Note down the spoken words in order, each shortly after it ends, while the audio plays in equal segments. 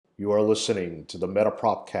You are listening to the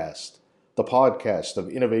PropTech, the podcast of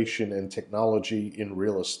innovation and technology in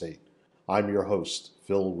real estate. I'm your host,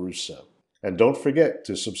 Phil Russo. And don't forget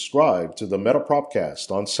to subscribe to the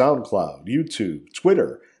PropTech on SoundCloud, YouTube,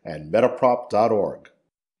 Twitter, and metaprop.org.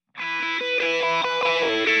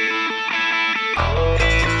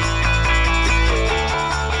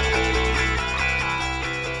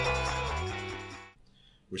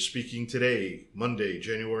 We're speaking today, Monday,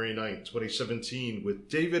 January 9th, 2017, with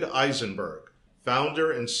David Eisenberg, founder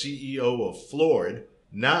and CEO of Floored,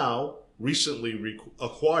 now recently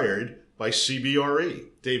acquired by CBRE.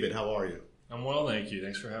 David, how are you? I'm well, thank you.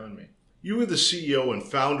 Thanks for having me. You were the CEO and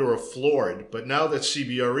founder of Floored, but now that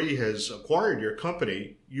CBRE has acquired your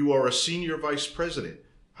company, you are a senior vice president.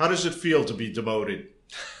 How does it feel to be demoted?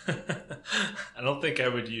 I don't think I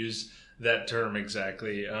would use that term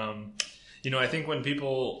exactly. I think when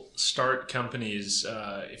people start companies,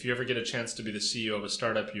 if you ever get a chance to be the CEO of a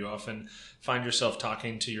startup, you often find yourself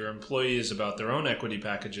talking to your employees about their own equity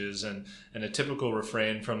packages. And a typical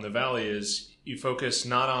refrain from the Valley is you focus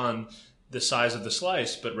not on the size of the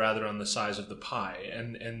slice, but rather on the size of the pie.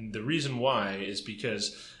 And the reason why is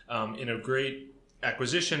because in a great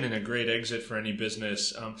acquisition and a great exit for any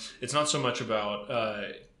business, it's not so much about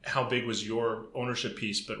how big was your ownership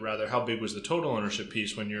piece, but rather how big was the total ownership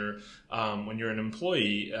piece when you're an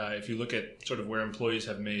employee. If you look at sort of where employees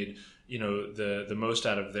have made the most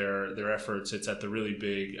out of their efforts, it's at the really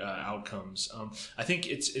big outcomes. I think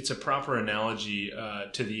it's a proper analogy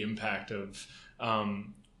to the impact of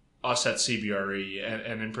us at CBRE,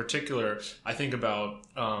 and in particular, I think about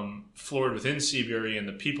Floored within CBRE and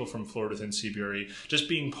the people from Floored within CBRE just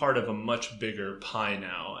being part of a much bigger pie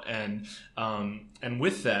now, and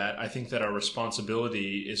with that, I think that our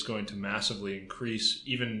responsibility is going to massively increase,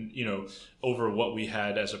 even over what we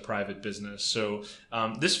had as a private business. So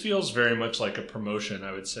this feels very much like a promotion,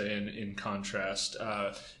 I would say. In contrast,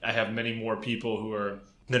 I have many more people who are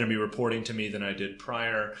going to be reporting to me than I did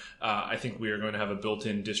prior. I think we are going to have a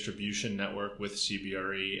built-in distribution network with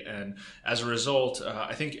CBRE, and as a result,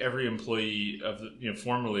 I think every employee of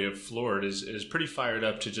formerly of Floored is pretty fired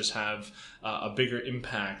up to just have a bigger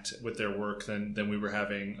impact with their work than we were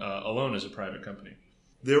having alone as a private company.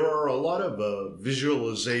 There are a lot of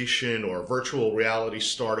visualization or virtual reality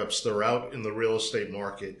startups that are out in the real estate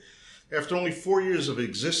market. After only 4 years of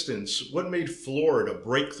existence, what made Floored a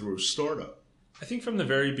breakthrough startup? I think from the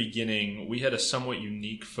very beginning, we had a somewhat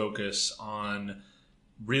unique focus on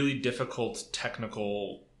really difficult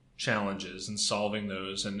technical challenges and solving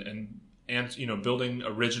those and building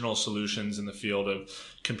original solutions in the field of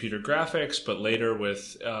computer graphics, but later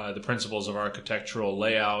with the principles of architectural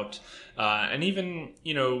layout and even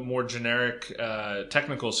more generic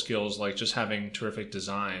technical skills like just having terrific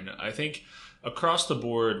design. I think across the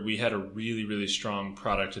board, we had a really, really strong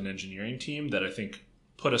product and engineering team that I think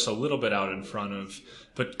put us a little bit out in front of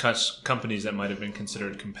companies that might have been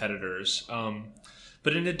considered competitors.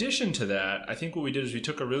 But in addition to that, I think what we did is we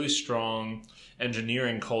took a really strong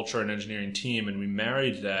engineering culture and engineering team, and we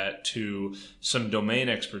married that to some domain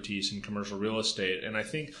expertise in commercial real estate. And I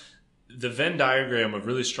think the Venn diagram of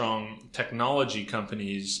really strong technology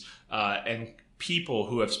companies and people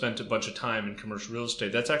who have spent a bunch of time in commercial real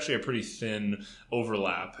estate, that's actually a pretty thin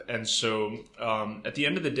overlap. And so at the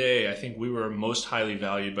end of the day, I think we were most highly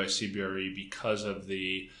valued by CBRE because of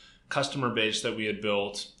the customer base that we had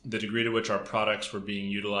built, the degree to which our products were being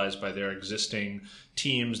utilized by their existing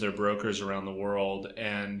teams, their brokers around the world.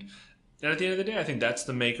 And at the end of the day, I think that's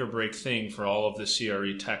the make or break thing for all of the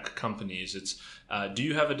CRE tech companies. It's do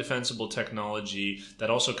you have a defensible technology that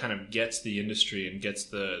also kind of gets the industry and gets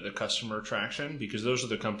the customer traction? Because those are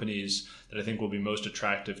the companies that I think will be most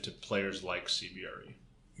attractive to players like CBRE.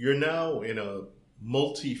 You're now in a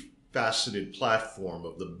multifaceted platform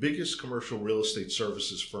of the biggest commercial real estate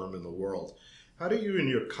services firm in the world. How do you and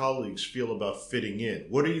your colleagues feel about fitting in?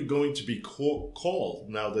 What are you going to be called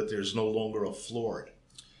now that there's no longer a Floored?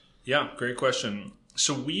 Yeah, great question.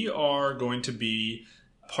 So we are going to be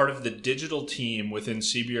part of the digital team within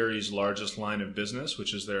CBRE's largest line of business,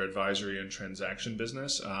 which is their advisory and transaction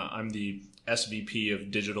business. I'm the SVP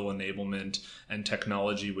of Digital Enablement and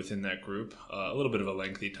Technology within that group. A little bit of a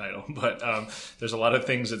lengthy title, but there's a lot of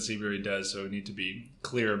things that CBRE does, so we need to be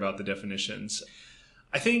clear about the definitions.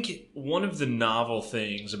 I think one of the novel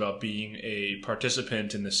things about being a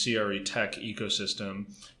participant in the CRE tech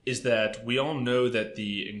ecosystem is that we all know that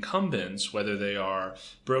the incumbents, whether they are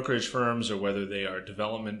brokerage firms or whether they are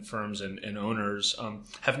development firms and owners,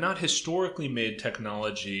 have not historically made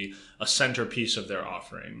technology a centerpiece of their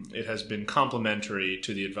offering. It has been complementary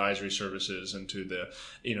to the advisory services and to the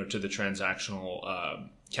transactional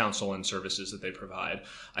counsel and services that they provide.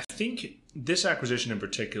 I think this acquisition in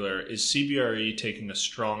particular is CBRE taking a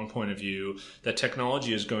strong point of view that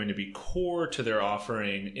technology is going to be core to their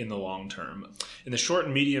offering in the long term. In the short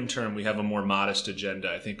and medium term, we have a more modest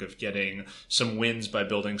agenda, I think, of getting some wins by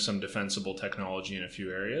building some defensible technology in a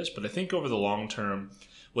few areas. But I think over the long term,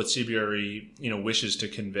 what CBRE wishes to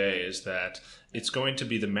convey is that it's going to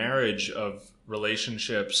be the marriage of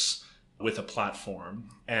relationships with a platform,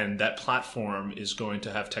 and that platform is going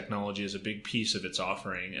to have technology as a big piece of its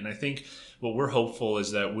offering. And I think what we're hopeful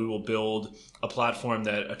is that we will build a platform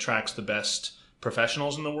that attracts the best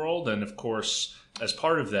professionals in the world, and of course, as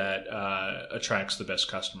part of that, attracts the best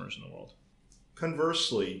customers in the world.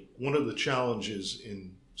 Conversely, one of the challenges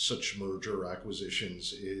in such merger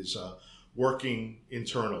acquisitions is working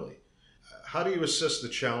internally. How do you assess the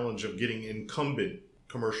challenge of getting incumbent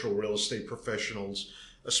commercial real estate professionals,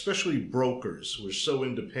 especially brokers who are so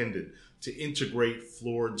independent, to integrate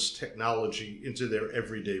Floored's technology into their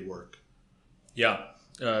everyday work? Yeah,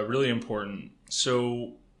 really important.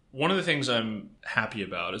 So one of the things I'm happy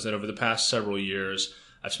about is that over the past several years,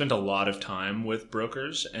 I've spent a lot of time with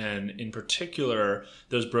brokers, and in particular,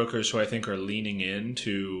 those brokers who I think are leaning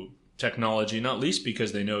into technology, not least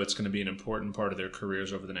because they know it's going to be an important part of their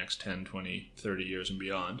careers over the next 10, 20, 30 years and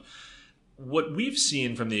beyond. What we've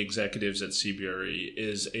seen from the executives at CBRE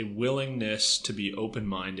is a willingness to be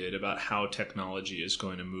open-minded about how technology is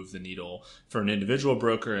going to move the needle for an individual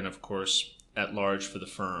broker and, of course, at large for the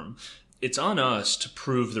firm. It's on us to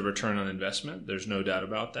prove the return on investment. There's no doubt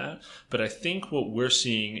about that. But I think what we're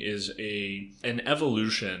seeing is an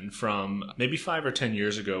evolution from maybe 5 or 10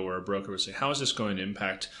 years ago where a broker would say, how is this going to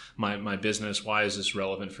impact my business? Why is this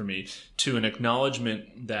relevant for me? To an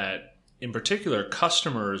acknowledgement that in particular,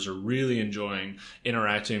 customers are really enjoying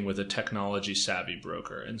interacting with a technology-savvy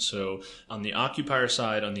broker. And so on the occupier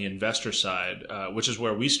side, on the investor side, which is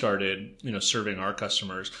where we started, serving our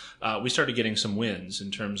customers, we started getting some wins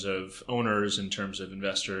in terms of owners, in terms of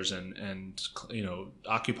investors and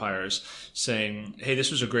occupiers saying, hey,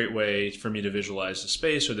 this was a great way for me to visualize the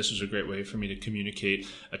space, or this was a great way for me to communicate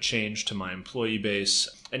a change to my employee base.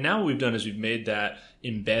 And now what we've done is we've made that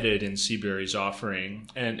embedded in CBRE's offering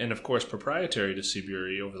and of course proprietary to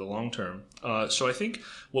CBRE over the long term. So I think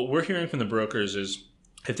what we're hearing from the brokers is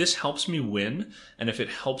if this helps me win and if it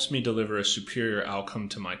helps me deliver a superior outcome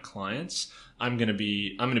to my clients, I'm going to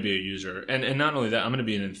be a user. And not only that, I'm going to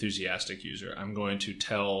be an enthusiastic user. I'm going to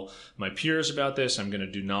tell my peers about this. I'm going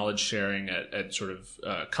to do knowledge sharing at sort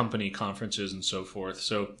of company conferences and so forth.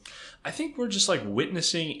 So I think we're just like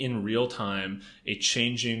witnessing in real time a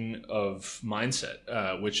changing of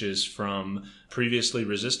mindset, which is from previously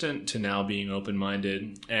resistant to now being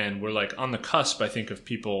open-minded. And we're like on the cusp, I think, of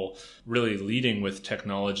people really leading with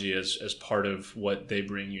technology as part of what they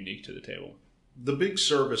bring unique to the table. The big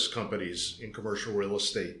service companies in commercial real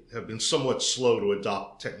estate have been somewhat slow to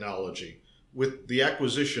adopt technology. With the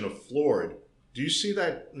acquisition of Floored, do you see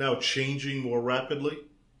that now changing more rapidly?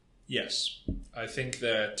 Yes. I think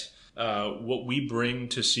that what we bring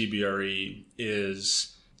to CBRE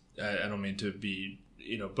is, I don't mean to be,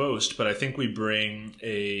 boast, but I think we bring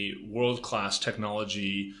a world-class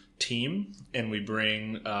technology team, and we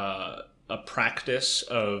bring a practice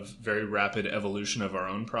of very rapid evolution of our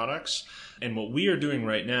own products. And what we are doing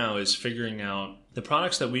right now is figuring out the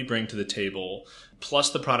products that we bring to the table, plus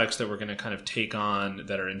the products that we're going to kind of take on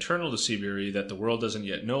that are internal to CBRE that the world doesn't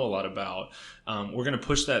yet know a lot about. We're going to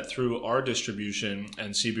push that through our distribution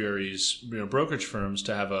and CBRE's brokerage firms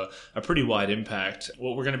to have a pretty wide impact.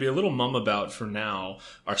 What we're going to be a little mum about for now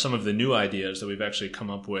are some of the new ideas that we've actually come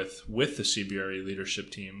up with the CBRE leadership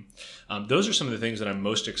team. Those are some of the things that I'm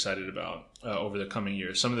most excited about over the coming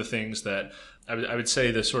years. Some of the things that I would say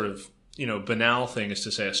the sort of banal thing is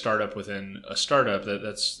to say a startup within a startup.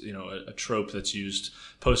 That's a trope that's used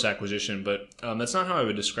post-acquisition, but that's not how I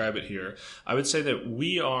would describe it here. I would say that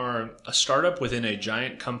we are a startup within a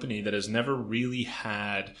giant company that has never really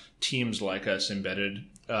had teams like us embedded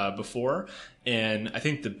before. And I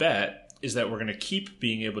think the bet is that we're going to keep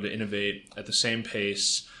being able to innovate at the same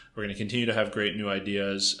pace. We're going to continue to have great new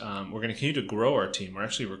ideas. We're going to continue to grow our team. We're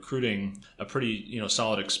actually recruiting a pretty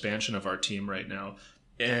solid expansion of our team right now.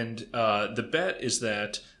 And the bet is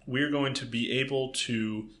that we're going to be able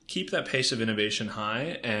to keep that pace of innovation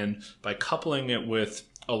high, and by coupling it with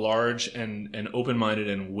a large and open-minded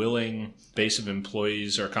and willing base of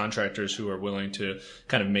employees or contractors who are willing to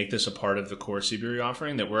kind of make this a part of the core CBRE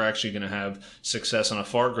offering, that we're actually going to have success on a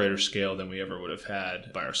far greater scale than we ever would have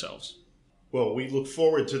had by ourselves. Well, we look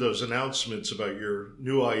forward to those announcements about your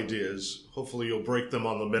new ideas. Hopefully you'll break them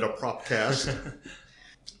on the Meta PropCast.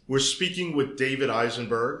 We're speaking with David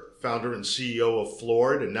Eisenberg, founder and CEO of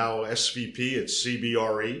Floored and now SVP at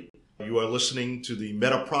CBRE. You are listening to the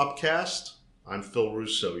Meta PropCast. I'm Phil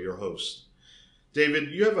Russo, your host.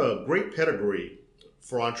 David, you have a great pedigree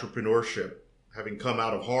for entrepreneurship, having come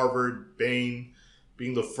out of Harvard, Bain,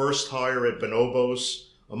 being the first hire at Bonobos,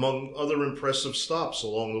 among other impressive stops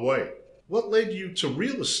along the way. What led you to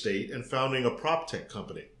real estate and founding a PropTech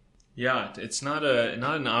company? Yeah, it's not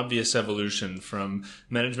an obvious evolution from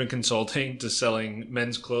management consulting to selling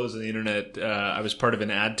men's clothes on the internet. I was part of an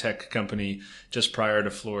ad tech company just prior to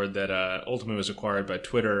Floored that ultimately was acquired by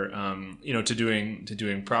Twitter. To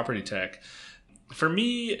doing property tech. For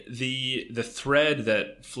me, the thread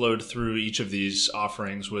that flowed through each of these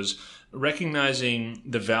offerings was recognizing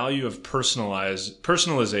the value of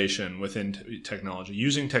personalization within technology,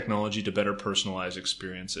 using technology to better personalize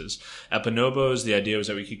experiences. At Bonobos, the idea was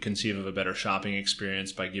that we could conceive of a better shopping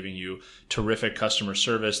experience by giving you terrific customer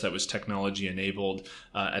service that was technology enabled.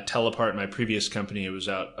 At Telepart, my previous company, it was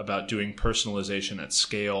about doing personalization at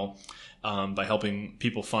scale. By helping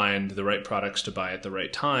people find the right products to buy at the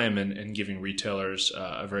right time and giving retailers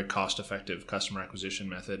a very cost-effective customer acquisition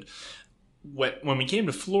method. When we came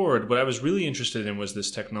to Floored, what I was really interested in was this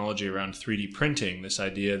technology around 3D printing, this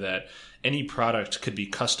idea that any product could be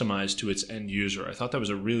customized to its end user. I thought that was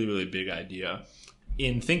a really, really big idea.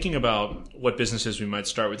 In thinking about what businesses we might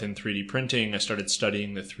start with in 3D printing, I started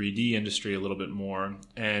studying the 3D industry a little bit more.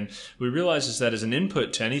 And we realized is that as an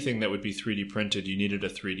input to anything that would be 3D printed, you needed a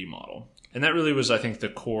 3D model. And that really was, I think, the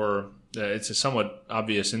core, it's a somewhat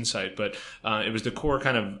obvious insight, but it was the core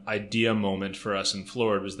kind of idea moment for us in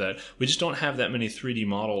Floored was that we just don't have that many 3D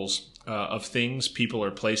models of things, people,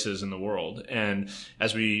 or places in the world. And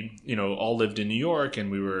as we, all lived in New York and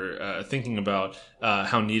we were thinking about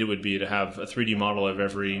how neat it would be to have a 3D model of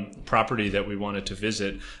every property that we wanted to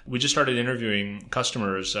visit, we just started interviewing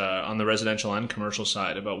customers on the residential and commercial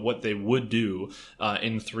side about what they would do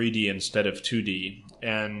in 3D instead of 2D.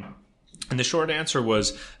 And the short answer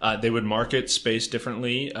was they would market space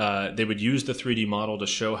differently. They would use the 3D model to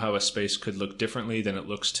show how a space could look differently than it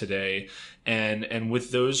looks today. And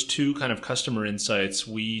with those two kind of customer insights,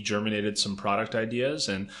 we germinated some product ideas.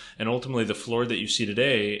 And ultimately, the Floored that you see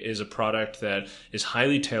today is a product that is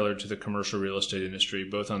highly tailored to the commercial real estate industry,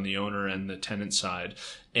 both on the owner and the tenant side.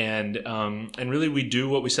 And really, we do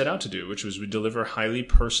what we set out to do, which was we deliver highly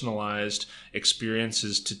personalized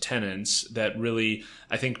experiences to tenants that really,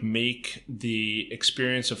 I think, make the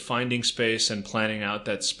experience of finding space and planning out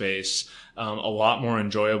that space a lot more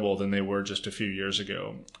enjoyable than they were just a few years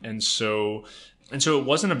ago. And so it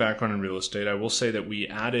wasn't a background in real estate. I will say that we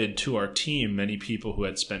added to our team many people who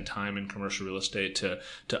had spent time in commercial real estate to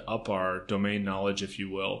up our domain knowledge, if you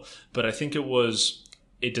will. But I think it was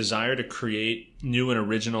a desire to create new and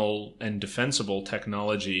original and defensible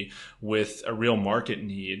technology with a real market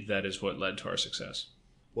need that is what led to our success.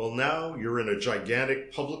 Well, now you're in a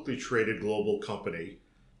gigantic publicly traded global company.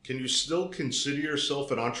 Can you still consider yourself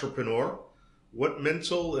an entrepreneur? What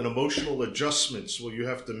mental and emotional adjustments will you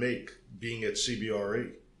have to make being at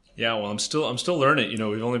CBRE? Yeah, well, I'm still learning.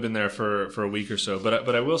 We've only been there for a week or so,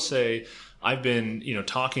 but I will say I've been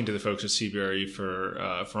talking to the folks at CBRE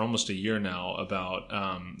for almost a year now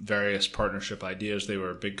about various partnership ideas. They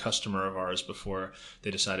were a big customer of ours before they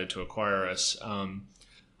decided to acquire us.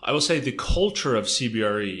 I will say the culture of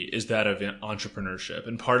CBRE is that of entrepreneurship.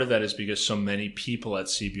 And part of that is because so many people at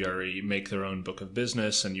CBRE make their own book of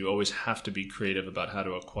business, and you always have to be creative about how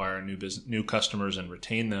to acquire new customers and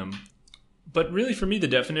retain them. But really, for me, the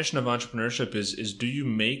definition of entrepreneurship is do you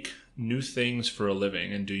make new things for a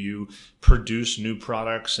living, and do you produce new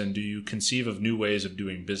products, and do you conceive of new ways of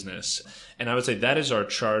doing business? And I would say that is our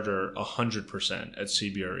charter 100% at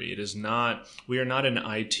CBRE. It is not, we are not an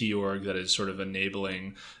IT org that is sort of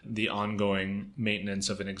enabling the ongoing maintenance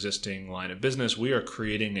of an existing line of business. We are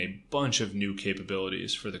creating a bunch of new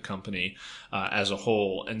capabilities for the company as a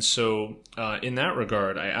whole. And so in that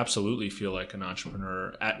regard, I absolutely feel like an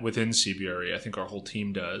entrepreneur within CBRE. I think our whole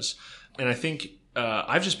team does. And I think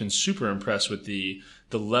I've just been super impressed with the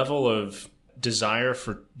level of desire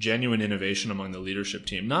for genuine innovation among the leadership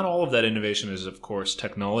team. Not all of that innovation is, of course,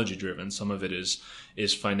 technology driven. Some of it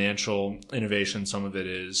is financial innovation. Some of it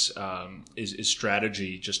is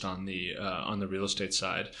strategy, just on the real estate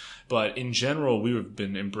side. But in general, we have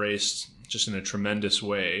been embraced just in a tremendous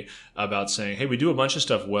way about saying, hey, we do a bunch of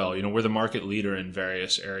stuff well. We're the market leader in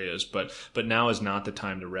various areas, but now is not the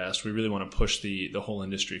time to rest. We really want to push the whole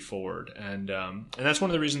industry forward. And that's one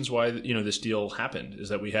of the reasons why, this deal happened, is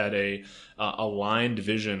that we had a aligned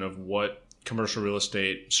vision of what commercial real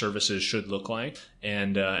estate services should look like.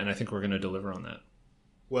 And I think we're going to deliver on that.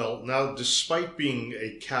 Well, now, despite being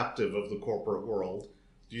a captive of the corporate world,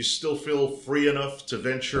 do you still feel free enough to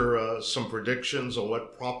venture some predictions on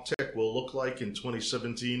what PropTech will look like in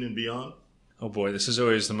 2017 and beyond? Oh boy, this is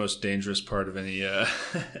always the most dangerous part of any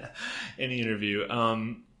any interview.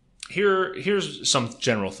 Here's some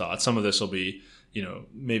general thoughts. Some of this will be,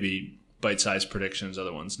 maybe bite-sized predictions.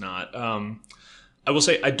 Other ones not. I will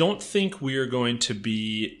say I don't think we are going to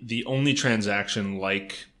be the only transaction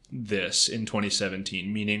like this in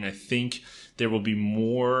 2017. Meaning, I think there will be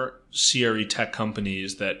more CRE tech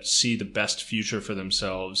companies that see the best future for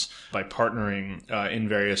themselves by partnering in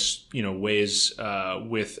various ways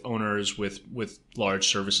with owners, with large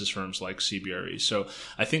services firms like CBRE. So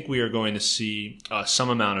I think we are going to see some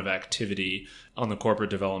amount of activity on the corporate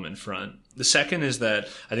development front. The second is that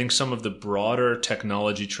I think some of the broader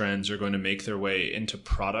technology trends are going to make their way into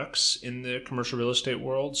products in the commercial real estate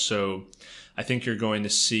world. So I think you're going to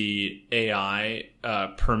see AI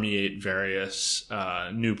permeate various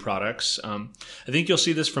new products. I think you'll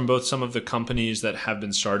see this from both some of the companies that have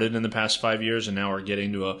been started in the past 5 years and now are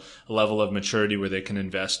getting to a level of maturity where they can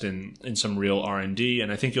invest in some real R&D.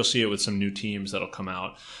 And I think you'll see it with some new teams that'll come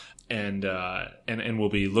out and will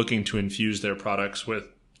be looking to infuse their products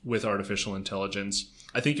with artificial intelligence.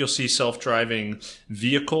 I think you'll see self-driving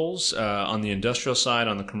vehicles on the industrial side,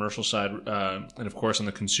 on the commercial side, and of course on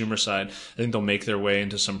the consumer side. I think they'll make their way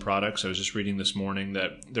into some products. I was just reading this morning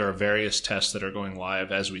that there are various tests that are going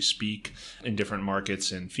live as we speak in different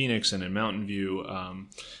markets in Phoenix and in Mountain View.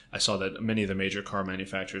 I saw that many of the major car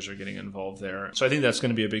manufacturers are getting involved there. So I think that's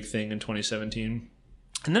going to be a big thing in 2017.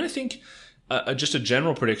 And then I think just a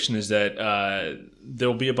general prediction is that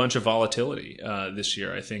there'll be a bunch of volatility this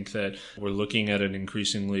year. I think that we're looking at an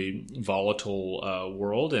increasingly volatile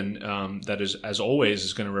world, and that is, as always,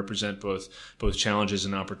 is going to represent both challenges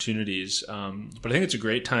and opportunities. But I think it's a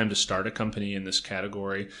great time to start a company in this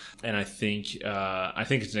category, and I think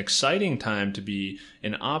it's an exciting time to be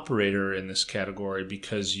an operator in this category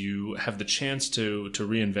because you have the chance to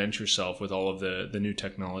reinvent yourself with all of the new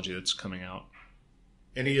technology that's coming out.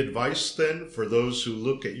 Any advice then for those who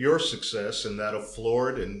look at your success and that of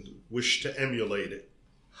Floored and wish to emulate it?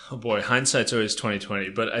 Oh boy, hindsight's always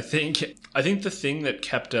 20/20. But I think the thing that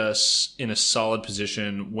kept us in a solid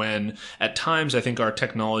position when at times I think our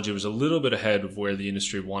technology was a little bit ahead of where the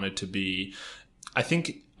industry wanted to be, I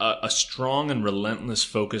think a strong and relentless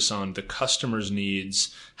focus on the customer's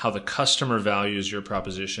needs, how the customer values your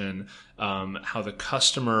proposition, how the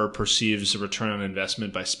customer perceives a return on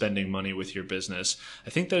investment by spending money with your business. I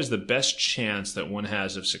think that is the best chance that one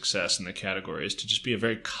has of success in the category, is to just be a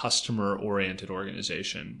very customer-oriented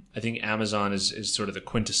organization. I think Amazon is sort of the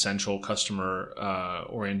quintessential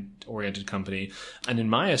customer-oriented company. And in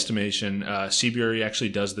my estimation, CBRE actually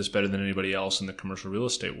does this better than anybody else in the commercial real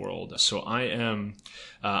estate world. So I'm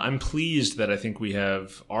pleased that I think we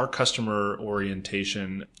have our customer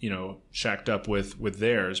orientation, shacked up with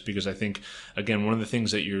theirs, because I think, again, one of the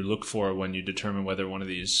things that you look for when you determine whether one of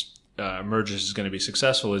these mergers is going to be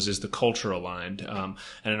successful is the culture aligned. And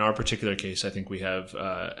in our particular case, I think we have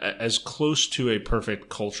as close to a perfect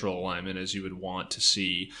cultural alignment as you would want to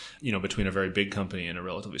see, between a very big company and a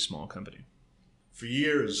relatively small company. For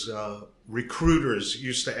years, recruiters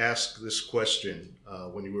used to ask this question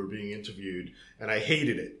when you were being interviewed, and I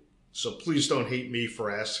hated it. So please don't hate me for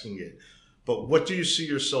asking it. But what do you see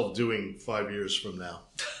yourself doing 5 years from now?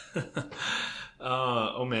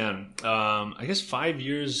 Oh man. I guess 5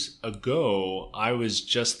 years ago, I was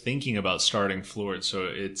just thinking about starting Floored. So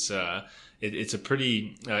it's a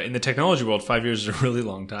pretty, in the technology world, 5 years is a really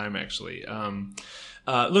long time, actually.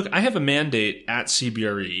 Look, I have a mandate at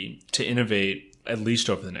CBRE to innovate at least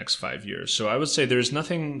over the next 5 years. So I would say there's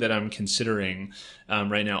nothing that I'm considering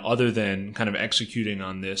right now other than kind of executing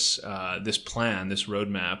on this plan, this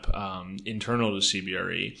roadmap internal to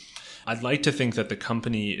CBRE. I'd like to think that the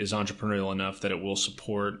company is entrepreneurial enough that it will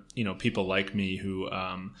support, people like me who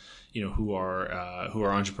are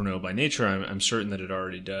entrepreneurial by nature. I'm certain that it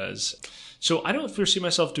already does. So I don't foresee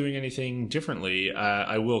myself doing anything differently.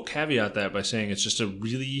 I will caveat that by saying it's just a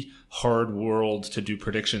really hard world to do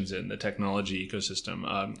predictions in, the technology ecosystem.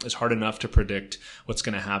 It's hard enough to predict what's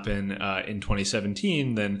going to happen in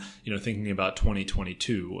 2017 than thinking about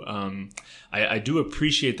 2022. I do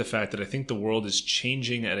appreciate the fact that I think the world is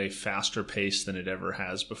changing at a faster pace than it ever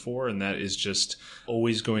has before, and that is just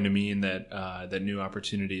always going to mean that that new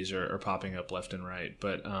opportunities are popping up left and right.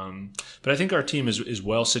 But I think our team is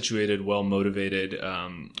well situated, well motivated,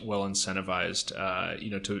 well incentivized,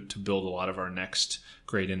 to build a lot of our next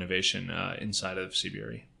great innovation inside of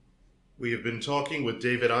CBRE. We have been talking with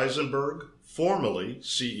David Eisenberg, formerly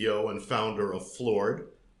CEO and founder of Floored.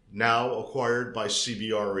 now acquired by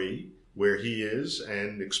CBRE, where he is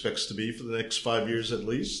and expects to be for the next 5 years at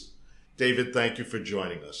least. David, thank you for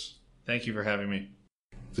joining us. Thank you for having me.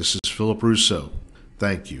 This is Philip Russo.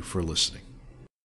 Thank you for listening.